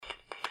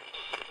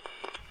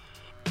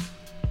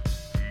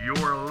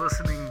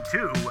listening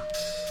to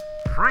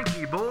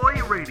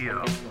FrankieBoi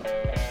Radio.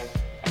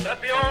 That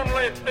the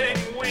only thing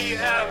we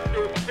have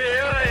to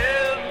fear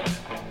is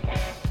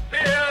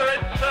fear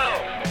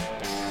itself.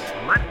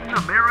 Letting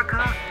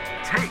America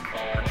take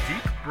a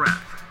deep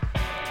breath.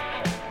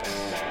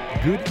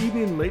 Good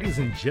evening, ladies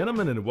and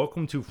gentlemen, and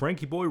welcome to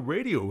FrankieBoi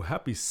Radio.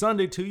 Happy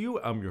Sunday to you.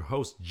 I'm your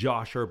host,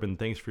 Josh Urban.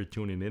 Thanks for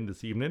tuning in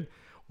this evening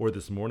or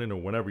this morning or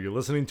whenever you're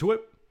listening to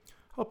it.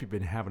 Hope you've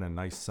been having a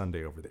nice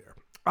Sunday over there.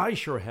 I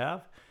sure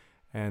have.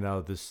 And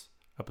this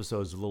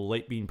episode is a little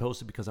late being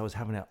posted because I was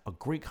having a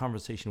great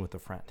conversation with a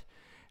friend.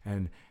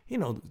 And, you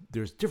know,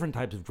 there's different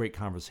types of great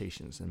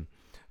conversations. And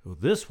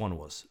this one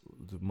was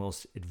the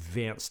most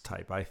advanced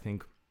type, I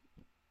think,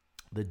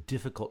 the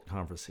difficult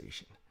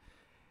conversation.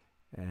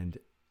 And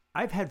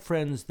I've had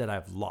friends that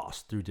I've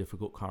lost through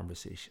difficult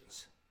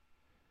conversations.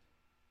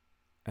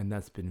 And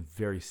that's been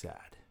very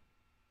sad.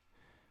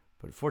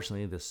 But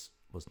fortunately, this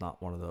was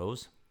not one of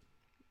those.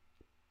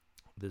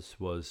 This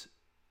was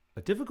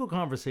a difficult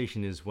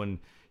conversation is when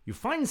you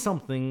find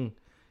something,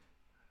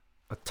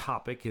 a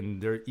topic,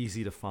 and they're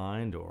easy to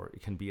find, or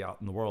it can be out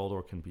in the world, or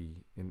it can be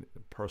in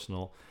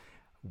personal,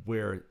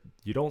 where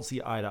you don't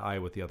see eye to eye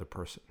with the other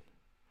person,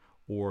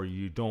 or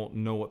you don't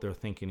know what they're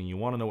thinking, and you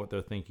want to know what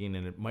they're thinking,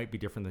 and it might be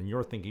different than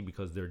you're thinking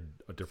because they're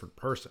a different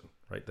person,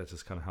 right? That's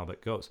just kind of how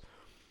that goes.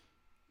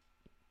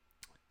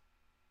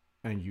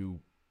 And you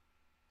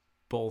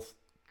both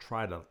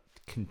try to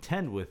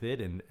contend with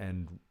it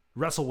and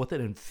wrestle with it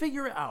and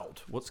figure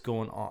out what's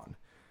going on.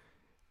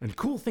 And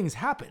cool things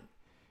happen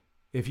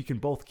if you can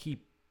both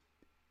keep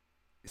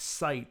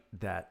sight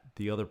that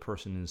the other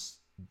person is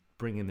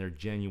bringing their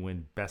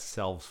genuine best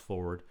selves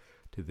forward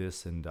to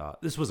this. And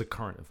this was a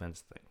current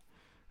events thing.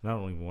 And I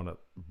don't even want to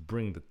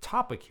bring the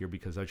topic here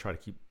because I try to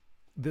keep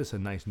this a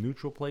nice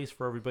neutral place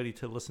for everybody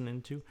to listen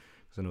into.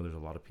 Because I know there's a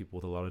lot of people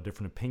with a lot of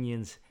different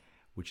opinions,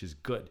 which is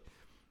good.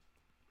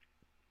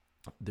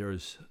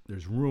 There's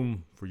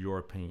room for your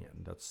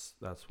opinion.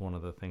 That's one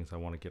of the things I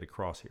want to get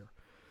across here.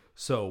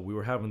 So we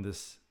were having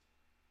this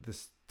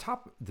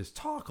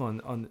talk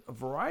on a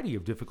variety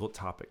of difficult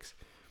topics,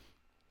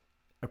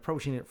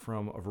 approaching it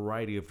from a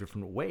variety of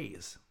different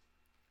ways,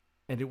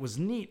 and it was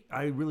neat.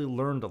 I really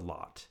learned a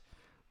lot,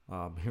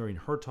 hearing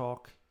her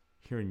talk,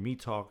 hearing me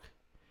talk,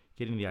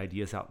 getting the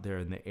ideas out there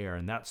in the air,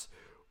 and that's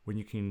when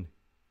you can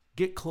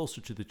get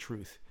closer to the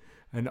truth.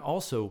 And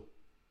also,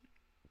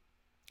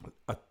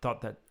 a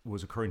thought that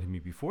was occurring to me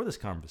before this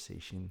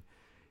conversation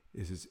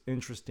is it's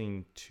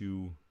interesting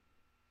to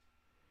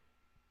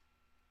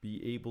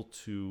be able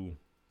to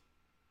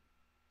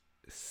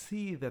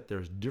see that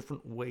there's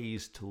different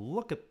ways to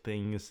look at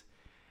things,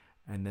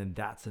 and then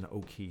that's an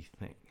okay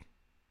thing,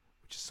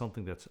 which is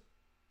something that's,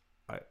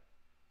 I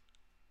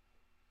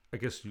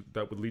guess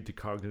that would lead to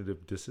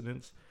cognitive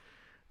dissonance.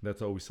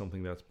 That's always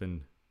something that's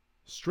been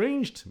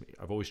strange to me.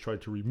 I've always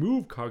tried to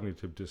remove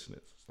cognitive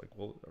dissonance. It's like,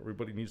 well,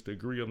 everybody needs to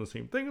agree on the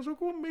same thing. It's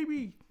like, well,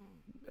 maybe,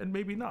 and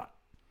maybe not.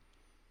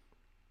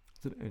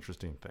 It's an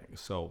interesting thing.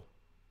 So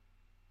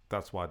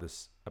that's why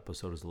this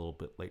episode is a little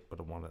bit late, but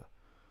I want to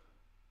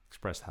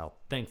express how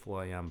thankful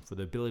I am for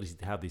the ability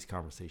to have these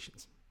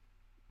conversations.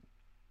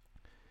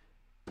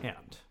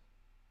 And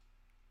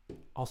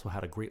also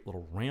had a great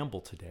little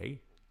ramble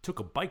today. Took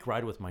a bike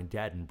ride with my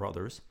dad and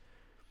brothers.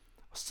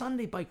 A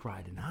Sunday bike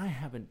ride, and I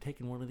haven't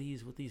taken one of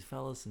these with these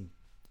fellas in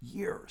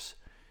years.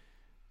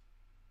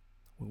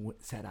 We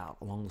set out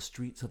along the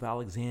streets of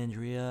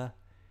Alexandria,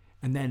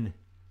 and then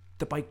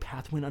the bike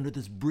path went under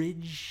this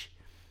bridge.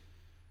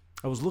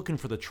 I was looking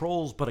for the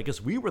trolls, but I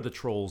guess we were the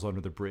trolls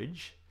under the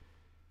bridge.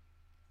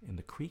 And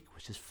the creek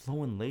was just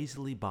flowing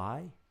lazily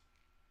by.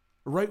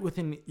 Right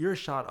within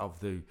earshot of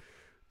the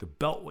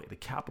Beltway, the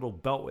Capitol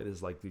Beltway.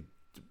 There's like the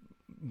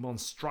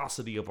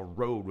monstrosity of a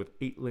road with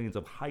 8 lanes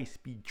of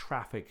high-speed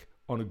traffic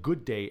on a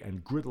good day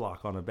and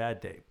gridlock on a bad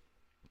day.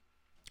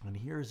 And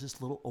here's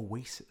this little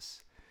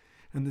oasis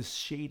and this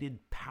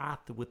shaded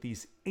path with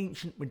these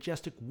ancient,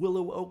 majestic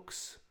willow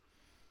oaks.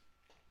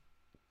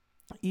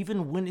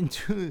 Even went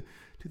into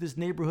this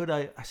neighborhood.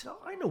 I said,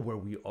 oh, I know where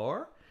we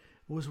are.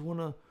 It was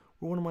where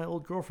one of my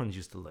old girlfriends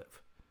used to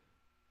live.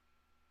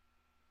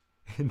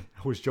 And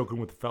I was joking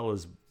with the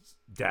fellas.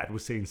 Dad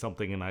was saying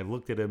something, and I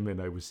looked at him,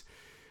 and I was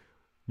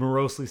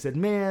morosely said,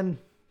 man,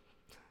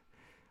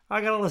 I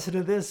got to listen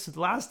to this.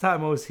 Last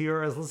time I was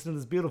here, I was listening to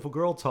this beautiful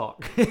girl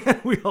talk.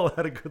 We all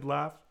had a good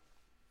laugh.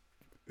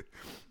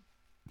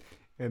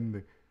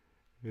 And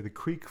the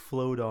creek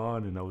flowed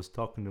on, and I was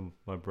talking to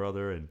my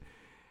brother, and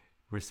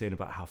we were saying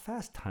about how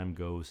fast time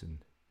goes.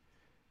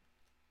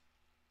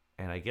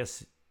 And I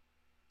guess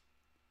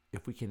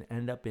if we can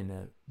end up in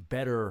a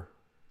better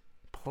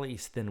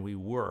place than we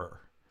were,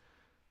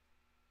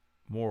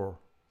 more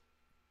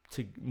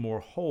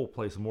whole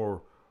place,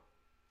 more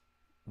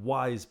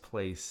wise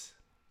place,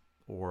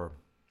 or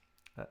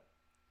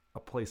a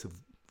place of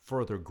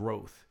further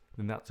growth,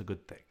 then that's a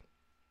good thing.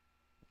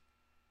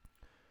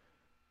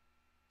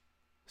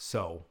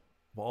 So,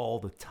 all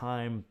the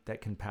time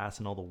that can pass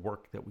and all the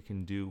work that we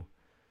can do,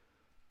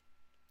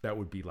 that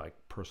would be like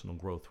personal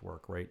growth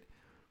work, right?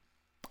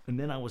 And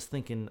then I was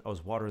thinking, I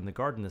was watering the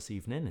garden this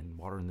evening and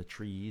watering the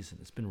trees, and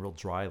it's been real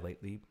dry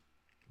lately,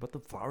 but the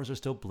flowers are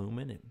still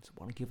blooming, and I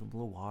want to give them a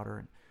little water.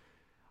 And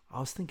I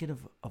was thinking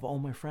of all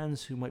my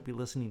friends who might be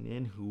listening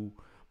in, who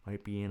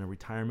might be in a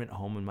retirement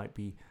home and might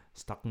be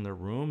stuck in their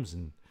rooms.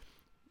 And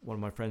one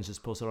of my friends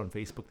just posted on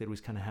Facebook that he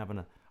was kind of having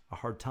a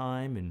hard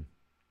time, and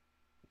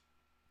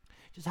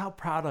just how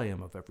proud I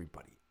am of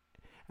everybody.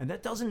 And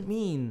that doesn't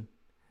mean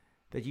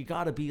that you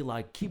got to be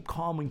like, keep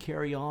calm and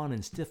carry on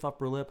and stiff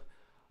upper lip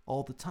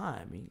all the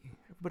time. I mean,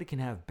 everybody can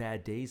have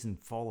bad days and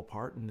fall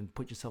apart and then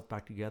put yourself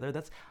back together.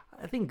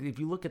 I think if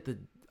you look at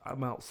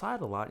I'm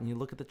outside a lot and you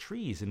look at the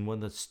trees, and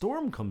when the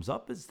storm comes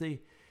up,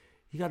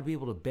 you got to be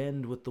able to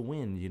bend with the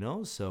wind,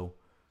 so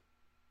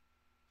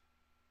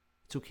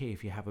it's okay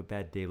if you have a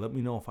bad day. Let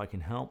me know if I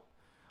can help.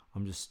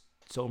 I'm just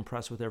so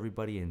impressed with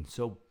everybody and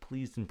so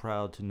pleased and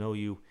proud to know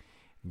you,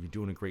 and you're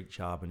doing a great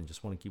job, and I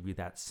just want to give you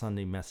that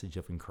Sunday message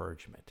of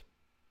encouragement.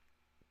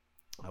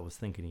 I was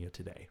thinking of you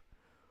today.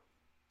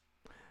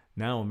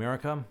 Now,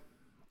 America,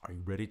 are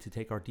you ready to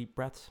take our deep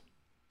breaths?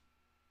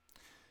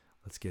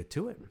 Let's get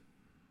to it.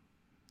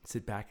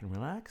 Sit back and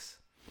relax.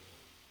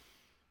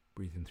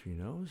 Breathe in through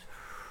your nose,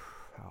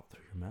 out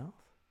through your mouth,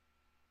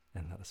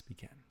 and let us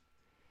begin.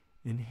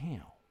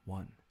 Inhale,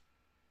 1,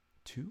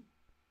 2,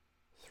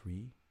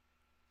 3,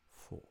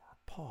 4.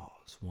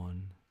 Pause,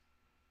 1,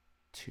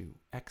 2.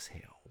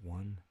 Exhale,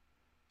 1,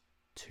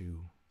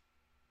 2,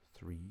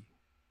 3,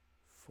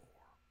 4.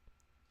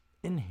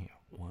 Inhale,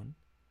 1,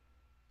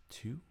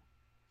 2,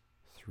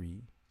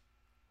 3,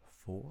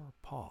 4.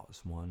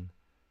 Pause, 1,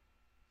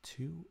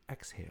 2.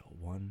 Exhale,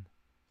 1,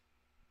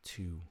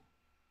 2,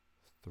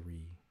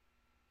 3,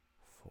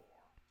 4.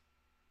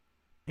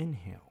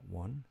 Inhale,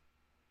 1,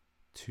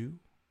 2,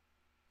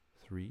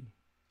 3,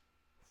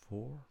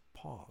 4.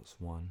 Pause,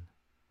 1,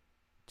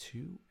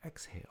 2.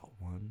 Exhale,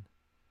 1,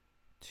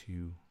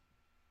 2,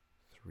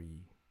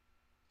 3,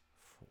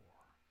 4.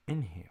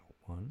 Inhale,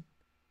 1,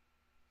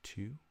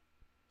 2,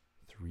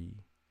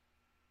 3,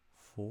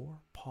 4.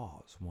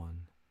 Pause,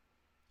 1,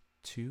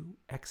 2.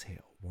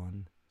 Exhale,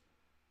 1,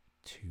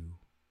 2,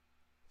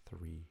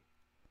 3,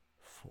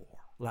 4.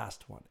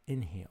 Last one.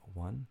 Inhale,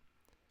 1,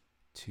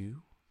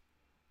 2,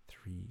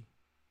 3,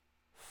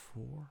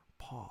 4.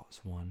 Pause,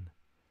 1,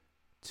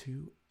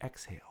 2.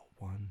 Exhale,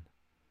 1,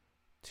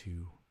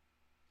 2,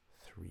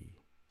 3,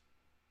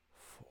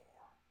 4.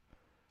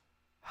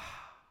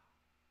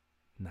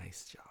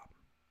 Nice job.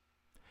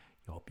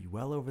 Y'all be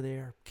well over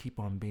there. Keep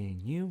on being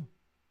you.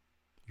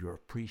 You're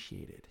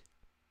appreciated.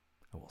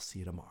 And we'll see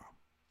you tomorrow.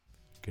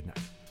 Good night.